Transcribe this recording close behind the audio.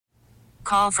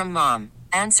Call from mom.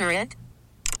 Answer it.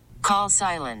 Call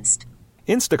silenced.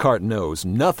 Instacart knows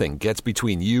nothing gets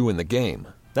between you and the game.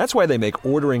 That's why they make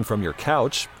ordering from your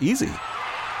couch easy.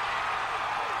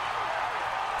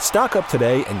 Stock up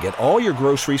today and get all your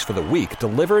groceries for the week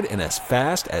delivered in as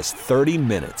fast as 30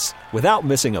 minutes without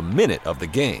missing a minute of the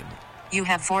game. You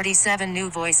have 47 new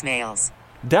voicemails.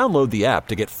 Download the app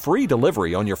to get free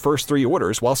delivery on your first 3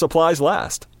 orders while supplies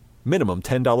last. Minimum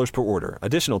 $10 per order.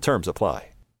 Additional terms apply.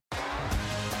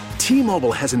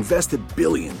 T-Mobile has invested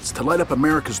billions to light up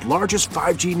America's largest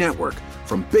 5G network,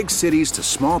 from big cities to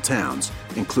small towns,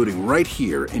 including right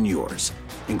here in yours.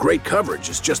 And great coverage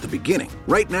is just the beginning.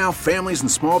 Right now, families and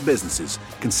small businesses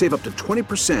can save up to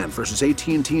 20% versus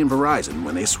AT&T and Verizon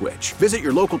when they switch. Visit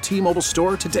your local T-Mobile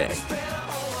store today.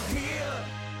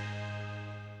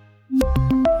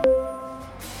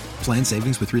 Plan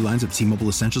savings with 3 lines of T-Mobile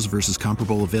Essentials versus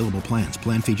comparable available plans.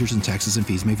 Plan features and taxes and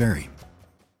fees may vary.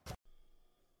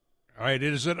 All right,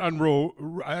 it is an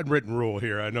unwritten rule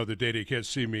here. I know the data can't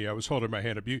see me. I was holding my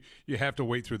hand up. You have to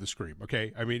wait through the scream,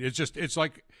 okay? I mean, it's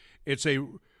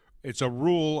a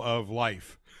rule of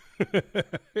life.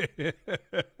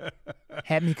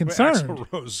 Had me concerned. Axl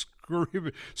Rose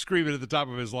screaming at the top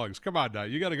of his lungs. Come on now,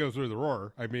 you got to go through the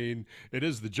roar. I mean, it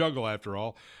is the jungle after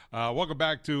all. Welcome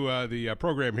back to the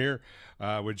program here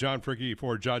with John Fricke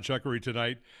for John Chuckery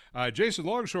tonight. Jason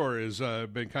Longshore has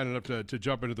been kind enough to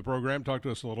jump into the program, talk to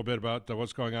us a little bit about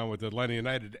what's going on with Atlanta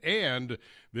United and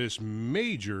this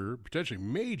potentially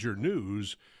major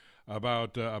news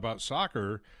about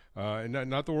soccer. And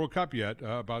not the World Cup yet,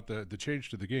 about the change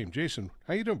to the game. Jason,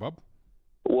 how you doing, bub?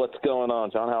 What's going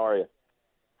on, John? How are you?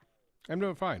 I'm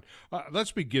doing fine.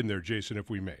 Let's begin there, Jason, if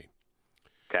we may.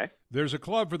 Okay. There's a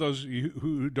club, for those of you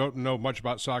who don't know much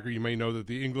about soccer, you may know that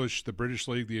the British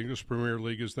League, the English Premier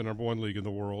League is the number 1 league in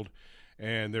the world.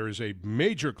 And there is a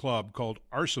major club called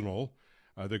Arsenal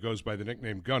that goes by the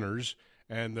nickname Gunners.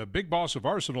 And the big boss of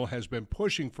Arsenal has been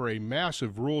pushing for a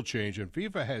massive rule change, and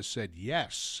FIFA has said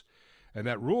yes. And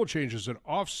that rule change is an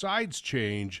offsides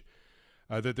change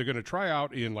that they're going to try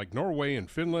out in like Norway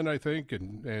and Finland, I think,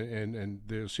 and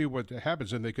they'll see what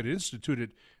happens. And they could institute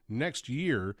it next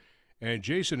year. And,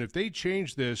 Jason, if they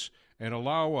change this and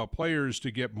allow players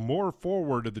to get more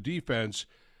forward of the defense,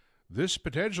 this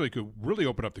potentially could really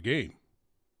open up the game.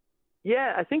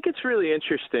 Yeah, I think it's really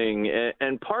interesting.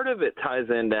 And part of it ties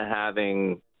into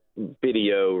having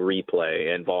video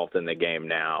replay involved in the game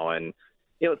now. And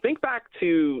think back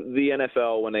to the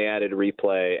NFL when they added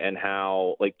replay and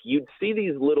how, you'd see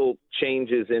these little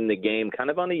changes in the game kind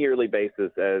of on a yearly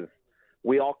basis as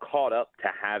we all caught up to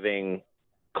having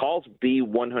calls be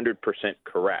 100%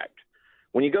 correct.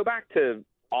 When you go back to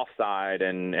offside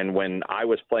and when I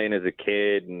was playing as a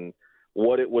kid and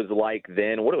what it was like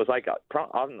then, what it was like,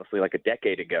 honestly, like a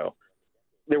decade ago,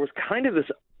 there was kind of this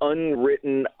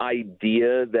unwritten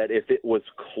idea that if it was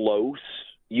close,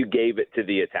 you gave it to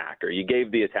the attacker. You gave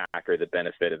the attacker the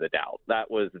benefit of the doubt. That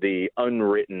was the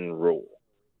unwritten rule.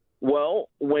 Well,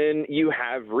 when you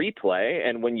have replay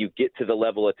and when you get to the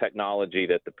level of technology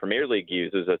that the Premier League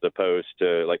uses as opposed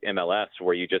to like MLS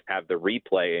where you just have the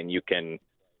replay and you can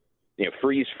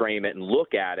freeze frame it and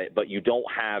look at it, but you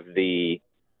don't have the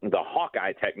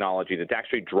Hawkeye technology that's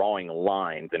actually drawing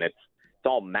lines and it's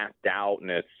all mapped out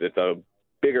and it's a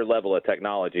bigger level of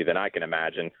technology than I can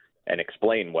imagine and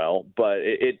explain well, but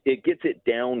it gets it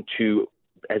down to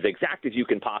as exact as you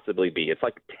can possibly be. It's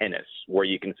like tennis where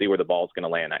you can see where the ball's going to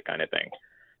land, that kind of thing.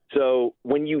 So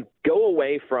when you go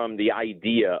away from the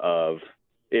idea of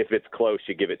if it's close,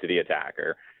 you give it to the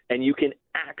attacker, and you can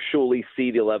actually see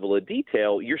the level of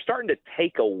detail, you're starting to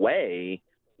take away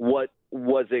what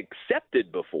was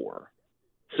accepted before.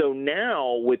 So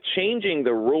now with changing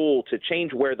the rule to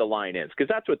change where the line is, because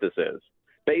that's what this is.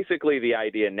 Basically, the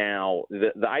idea now,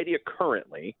 the idea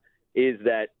currently is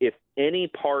that if any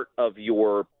part of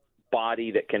your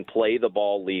body that can play the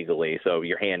ball legally, so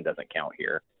your hand doesn't count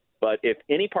here, but if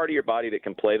any part of your body that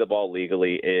can play the ball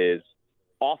legally is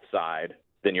offside,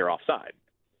 then you're offside.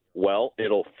 Well,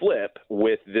 it'll flip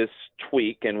with this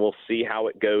tweak, and we'll see how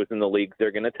it goes in the leagues.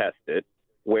 They're going to test it,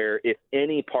 where if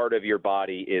any part of your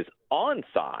body is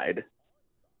onside,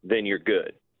 then you're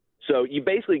good. So you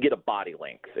basically get a body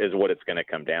length is what it's going to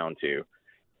come down to.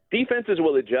 Defenses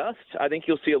will adjust. I think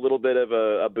you'll see a little bit of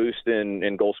a boost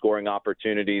in goal-scoring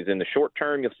opportunities in the short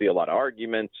term. You'll see a lot of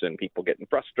arguments and people getting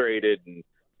frustrated and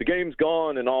the game's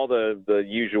gone and all the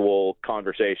usual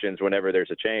conversations whenever there's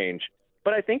a change.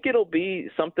 But I think it'll be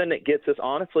something that gets us,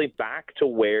 honestly, back to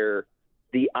where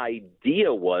the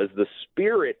idea was, the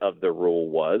spirit of the rule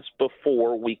was,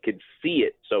 before we could see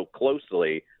it so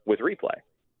closely with replay.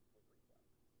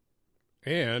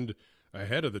 And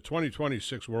ahead of the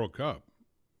 2026 World Cup.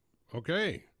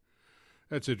 Okay.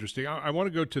 That's interesting. I want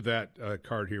to go to that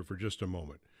card here for just a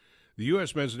moment. The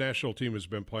U.S. men's national team has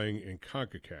been playing in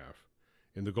CONCACAF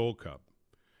in the Gold Cup.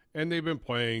 And they've been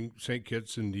playing St.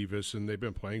 Kitts and Nevis, and they've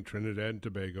been playing Trinidad and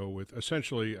Tobago with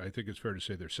essentially, I think it's fair to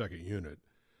say, their second unit.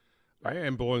 I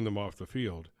am blowing them off the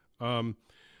field.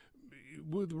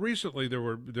 Recently, there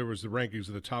was the rankings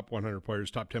of the top 100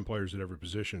 players, top 10 players at every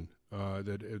position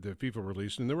that FIFA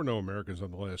released, and there were no Americans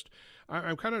on the list.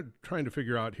 I'm kind of trying to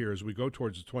figure out here as we go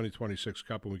towards the 2026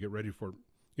 Cup and we get ready for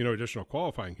additional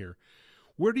qualifying here.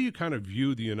 Where do you kind of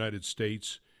view the United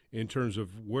States in terms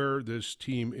of where this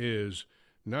team is?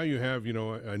 Now you have,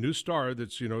 a new star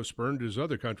that's, spurned his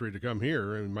other country to come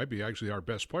here and might be actually our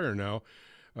best player now,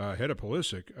 ahead of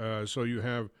Pulisic. So you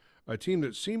have a team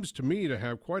that seems to me to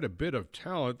have quite a bit of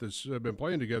talent that's been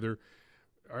playing together.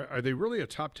 Are they really a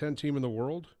top 10 team in the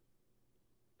world?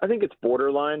 I think it's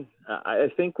borderline. I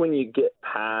think when you get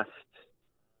past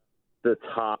the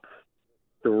top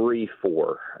 3,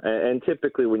 4, and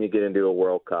typically when you get into a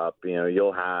World Cup,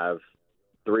 you'll have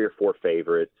 3 or 4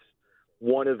 favorites.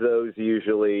 One of those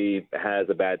usually has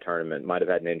a bad tournament, might have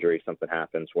had an injury, something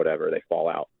happens, whatever, they fall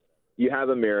out. You have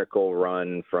a miracle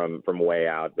run from way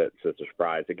out that's a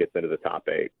surprise that gets into the top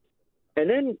 8. And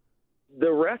then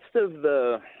the rest of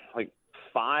the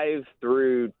 5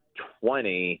 through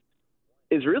 20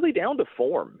 is really down to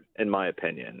form, in my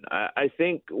opinion. I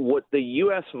think what the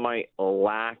U.S. might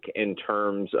lack in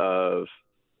terms of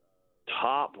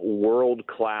top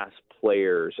world-class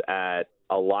players at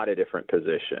a lot of different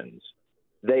positions,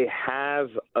 they have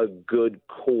a good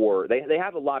core. They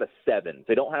have a lot of 7s.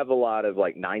 They don't have a lot of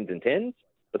 9s and 10s,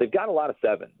 but they've got a lot of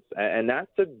 7s. And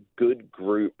that's a good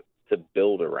group to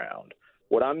build around.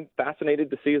 What I'm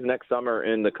fascinated to see is next summer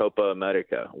in the Copa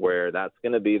America, where that's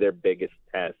going to be their biggest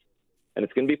test. And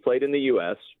it's going to be played in the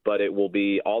U.S., but it will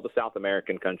be all the South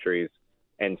American countries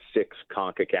and 6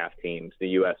 CONCACAF teams. The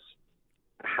U.S.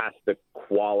 has to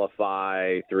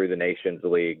qualify through the Nations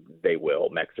League. They will.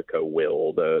 Mexico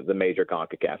will. The major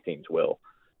CONCACAF teams will.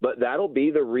 But that'll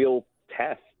be the real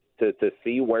test to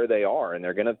see where they are. And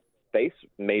they're going to face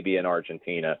maybe an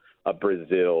Argentina, a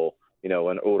Brazil, an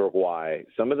Uruguay,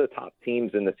 some of the top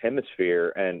teams in this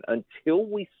hemisphere. And until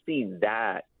we see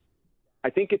that, I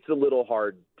think it's a little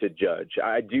hard to judge.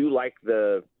 I do like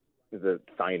the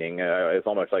signing. It's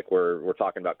almost like we're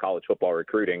talking about college football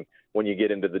recruiting when you get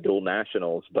into the dual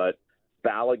nationals. But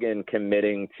Balogun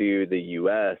committing to the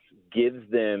U.S.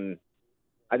 gives them,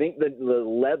 I think, the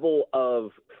level of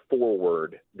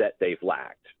forward that they've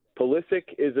lacked. Pulisic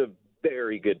is a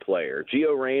very good player.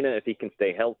 Gio Reyna, if he can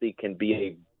stay healthy, can be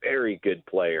a very good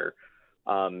player.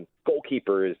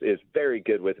 Goalkeeper is very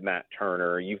good with Matt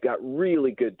Turner. You've got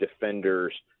really good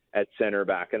defenders at center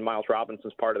back, and Miles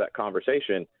Robinson's part of that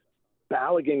conversation.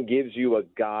 Balogun gives you a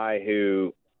guy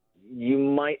who you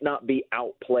might not be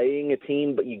outplaying a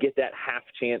team, but you get that half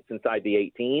chance inside the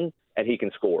 18, and he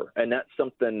can score. And that's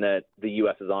something that the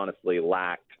U.S. has honestly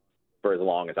lacked for as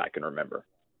long as I can remember.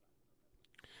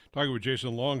 Talking with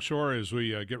Jason Longshore as we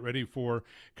get ready for,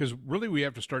 because really we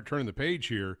have to start turning the page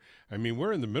here. I mean,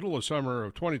 we're in the middle of summer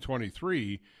of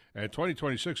 2023, and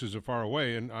 2026 isn't far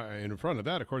away. And in front of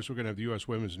that, of course, we're going to have the U.S.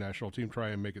 women's national team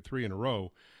try and make it 3 in a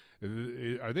row.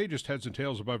 Are they just heads and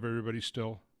tails above everybody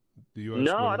still? The U.S.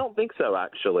 No, women? I don't think so,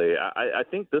 actually. I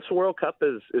think this World Cup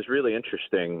is really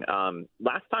interesting.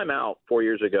 Last time out, 4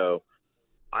 years ago,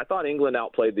 I thought England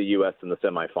outplayed the U.S. in the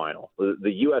semifinal.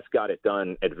 The U.S. got it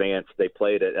done, advanced. They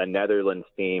played a Netherlands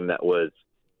team that was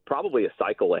probably a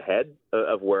cycle ahead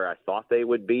of where I thought they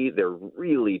would be. They're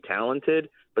really talented,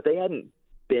 but they hadn't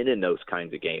been in those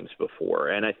kinds of games before.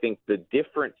 And I think the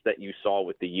difference that you saw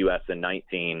with the U.S. in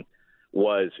 19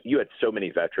 was you had so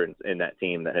many veterans in that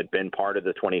team that had been part of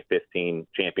the 2015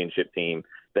 championship team,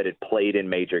 that had played in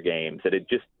major games, that had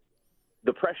just –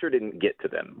 the pressure didn't get to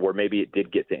them, where maybe it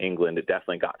did get to England. It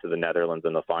definitely got to the Netherlands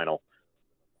in the final.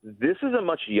 This is a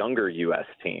much younger U.S.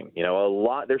 team.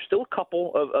 There's still a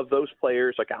couple of those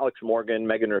players like Alex Morgan,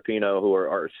 Megan Rapinoe, who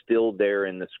are still there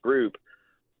in this group.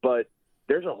 But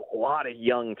there's a lot of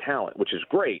young talent, which is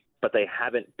great, but they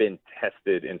haven't been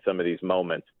tested in some of these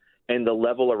moments. And the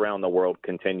level around the world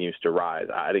continues to rise.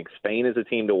 I think Spain is a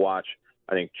team to watch.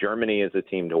 I think Germany is a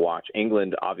team to watch.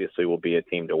 England obviously will be a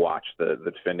team to watch, the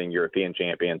defending European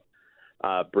champions.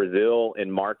 Brazil in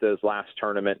Marta's last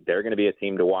tournament, they're going to be a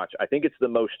team to watch. I think it's the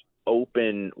most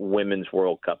open women's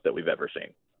World Cup that we've ever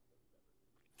seen.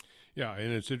 Yeah,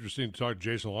 and it's interesting to talk to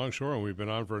Jason Longshore, and we've been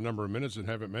on for a number of minutes and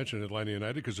haven't mentioned Atlanta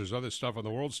United because there's other stuff on the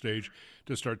world stage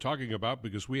to start talking about,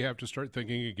 because we have to start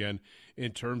thinking again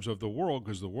in terms of the world,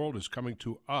 because the world is coming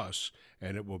to us,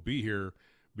 and it will be here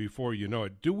before you know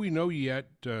it. Do we know yet,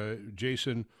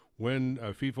 Jason, when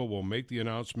FIFA will make the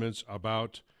announcements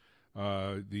about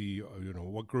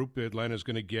what group Atlanta's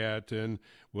going to get, and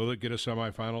will it get a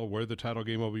semifinal, where the title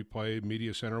game will be played,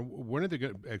 media center? When are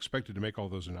they expected to make all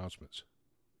those announcements?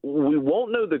 We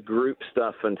won't know the group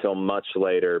stuff until much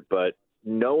later, but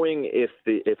knowing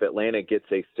if Atlanta gets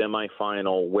a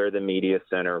semifinal, where the media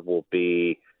center will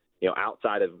be,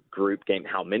 outside of group game,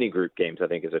 how many group games I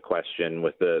think is a question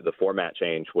with the format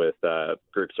change with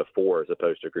groups of 4 as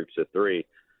opposed to groups of 3.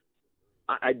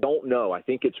 I don't know. I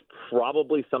think it's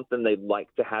probably something they'd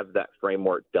like to have that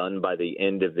framework done by the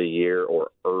end of the year or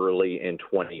early in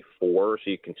 24 so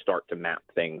you can start to map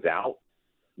things out.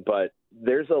 But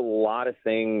there's a lot of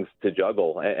things to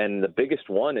juggle, and the biggest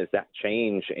one is that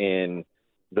change in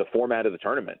the format of the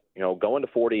tournament. Going to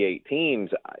 48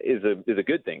 teams is a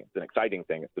good thing. It's an exciting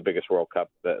thing. It's the biggest World Cup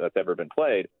that's ever been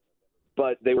played.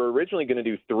 But they were originally going to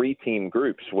do 3-team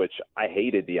groups, which I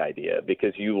hated the idea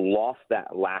because you lost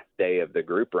that last day of the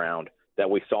group round that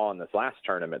we saw in this last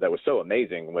tournament that was so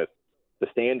amazing with the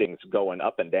standings going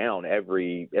up and down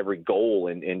every goal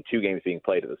in 2 games being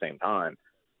played at the same time.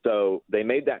 So they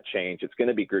made that change. It's going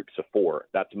to be groups of 4.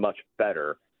 That's much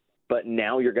better. But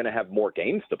now you're going to have more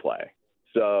games to play.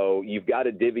 So you've got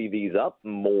to divvy these up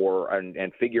more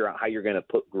and figure out how you're going to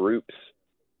put groups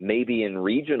maybe in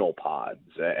regional pods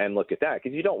and look at that,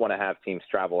 because you don't want to have teams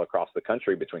travel across the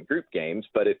country between group games.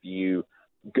 But if you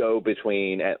go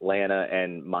between Atlanta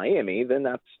and Miami, then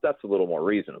that's a little more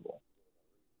reasonable.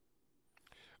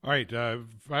 All right,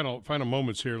 final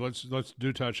moments here. Let's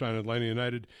do touch on Atlanta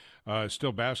United.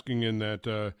 Still basking in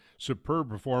that superb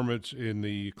performance in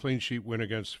the clean sheet win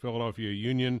against Philadelphia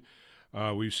Union.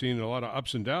 We've seen a lot of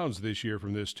ups and downs this year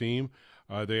from this team.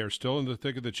 They are still in the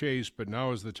thick of the chase, but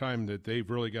now is the time that they've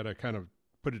really got to kind of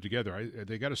put it together.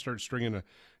 They got to start stringing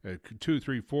a 2,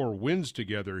 3, 4 wins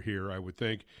together here, I would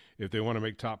think, if they want to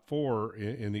make top 4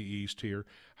 in the East here.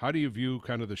 How do you view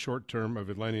kind of the short term of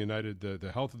Atlanta United,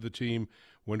 the health of the team?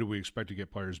 When do we expect to get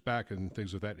players back and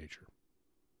things of that nature?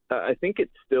 I think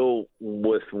it's still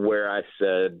with where I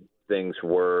said things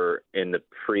were in the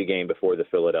pregame before the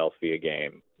Philadelphia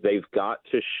game. They've got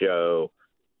to show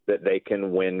that they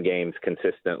can win games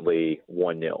consistently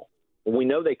 1-0. We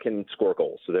know they can score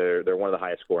goals. So they're one of the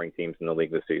highest scoring teams in the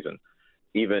league this season.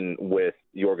 Even with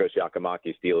Yorgos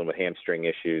Giacomakis dealing with hamstring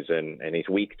issues, and he's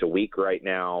week to week right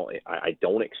now. I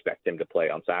don't expect him to play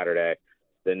on Saturday.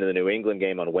 Then the New England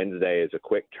game on Wednesday is a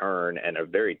quick turn and a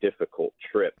very difficult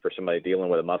trip for somebody dealing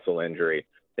with a muscle injury.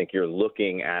 I think you're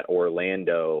looking at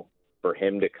Orlando for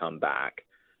him to come back.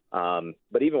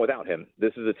 But even without him,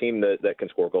 this is a team that can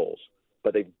score goals.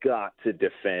 But they've got to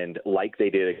defend like they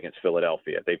did against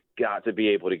Philadelphia. They've got to be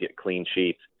able to get clean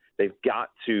sheets. They've got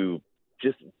to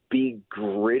just be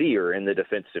grittier in the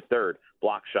defensive third.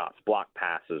 Block shots, block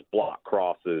passes, block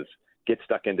crosses, get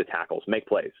stuck into tackles, make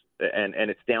plays.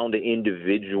 And it's down to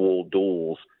individual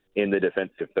duels in the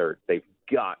defensive third. They've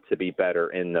got to be better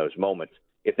in those moments.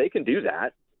 If they can do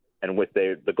that, and with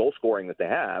the goal scoring that they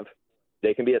have,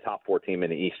 they can be a top 4 team in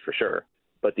the East for sure.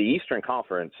 But the Eastern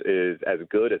Conference is as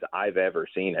good as I've ever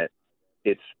seen it.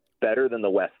 It's better than the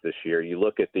West this year. You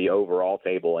look at the overall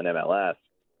table in MLS,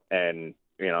 and,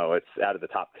 it's out of the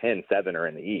top 10, 7 are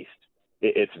in the East.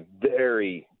 It's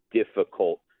very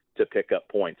difficult to pick up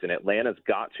points. And Atlanta's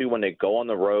got to, when they go on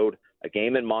the road, a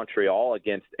game in Montreal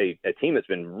against a team that's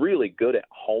been really good at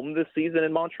home this season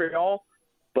in Montreal,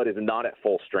 but is not at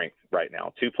full strength right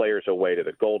now. 2 players away to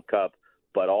the Gold Cup,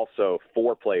 but also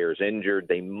 4 players injured.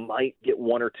 They might get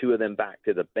 1 or 2 of them back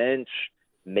to the bench,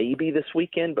 maybe this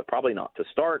weekend, but probably not to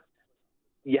start.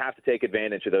 You have to take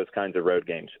advantage of those kinds of road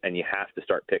games, and you have to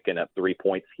start picking up 3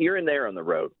 points here and there on the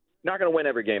road. You're not going to win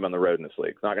every game on the road in this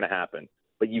league. It's not going to happen.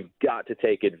 But you've got to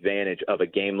take advantage of a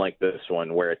game like this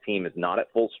one where a team is not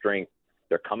at full strength.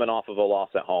 They're coming off of a loss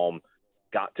at home.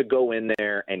 Got to go in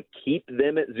there and keep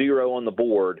them at 0 on the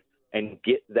board and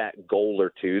get that goal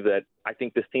or 2 that I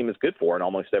think this team is good for in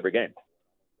almost every game.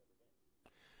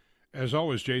 As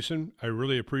always, Jason, I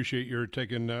really appreciate your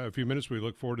taking a few minutes. We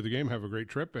look forward to the game. Have a great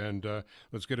trip, and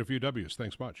let's get a few W's.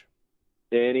 Thanks much.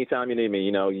 Anytime you need me,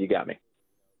 you got me.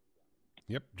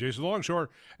 Yep, Jason Longshore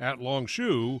at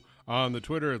Longshoe on the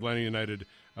Twitter. Atlanta United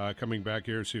coming back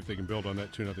here, see if they can build on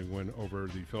that 2-0 win over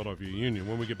the Philadelphia Union.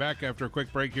 When we get back after a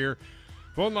quick break here,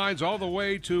 phone lines all the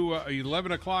way to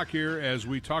 11 o'clock here as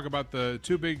we talk about the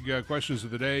 2 big questions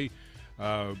of the day.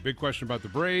 Big question about the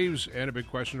Braves and a big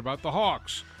question about the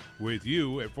Hawks. With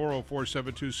you at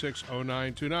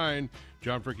 404-726-0929.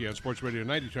 John Fricke on Sports Radio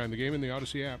 92 on the game in the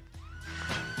Odyssey app.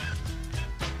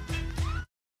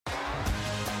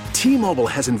 T-Mobile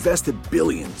has invested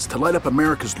billions to light up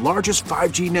America's largest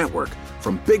 5G network,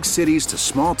 from big cities to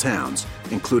small towns,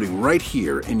 including right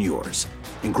here in yours.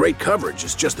 And great coverage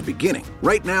is just the beginning.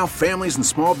 Right now, families and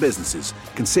small businesses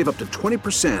can save up to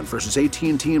 20% versus AT&T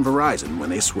and Verizon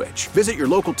when they switch. Visit your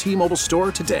local T-Mobile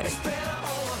store today.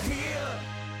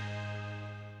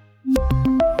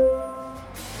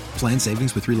 Plan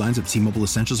savings with 3 lines of T-Mobile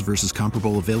Essentials versus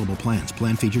comparable available plans.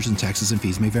 Plan features and taxes and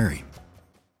fees may vary.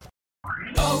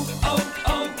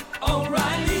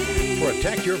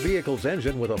 Protect your vehicle's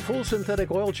engine with a full synthetic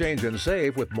oil change and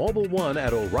save with Mobil 1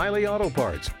 at O'Reilly Auto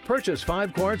Parts. Purchase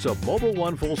 5 quarts of Mobil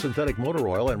 1 full synthetic motor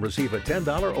oil and receive a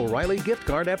 $10 O'Reilly gift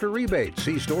card after rebate.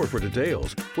 See store for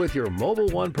details. With your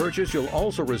Mobil 1 purchase, you'll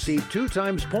also receive 2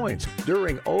 times points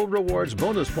during O Rewards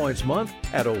Bonus Points Month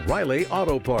at O'Reilly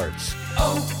Auto Parts.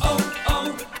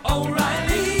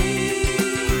 O'Reilly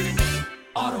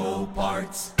Auto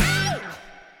Parts.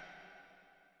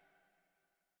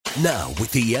 Now, with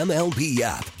the MLB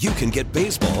app, you can get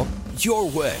baseball your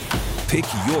way. Pick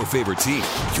your favorite team,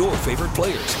 your favorite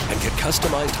players, and get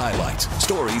customized highlights,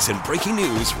 stories, and breaking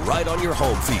news right on your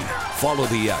home feed. Follow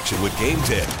the action with Game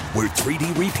 10, where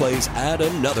 3D replays add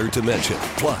another dimension.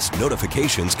 Plus,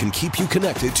 notifications can keep you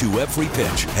connected to every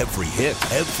pitch, every hit,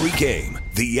 every game.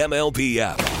 The MLB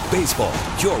app. Baseball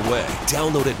your way.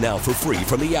 Download it now for free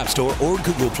from the App Store or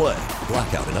Google Play.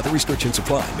 Blackout and other restrictions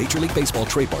apply. Major League Baseball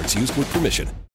trademarks used with permission.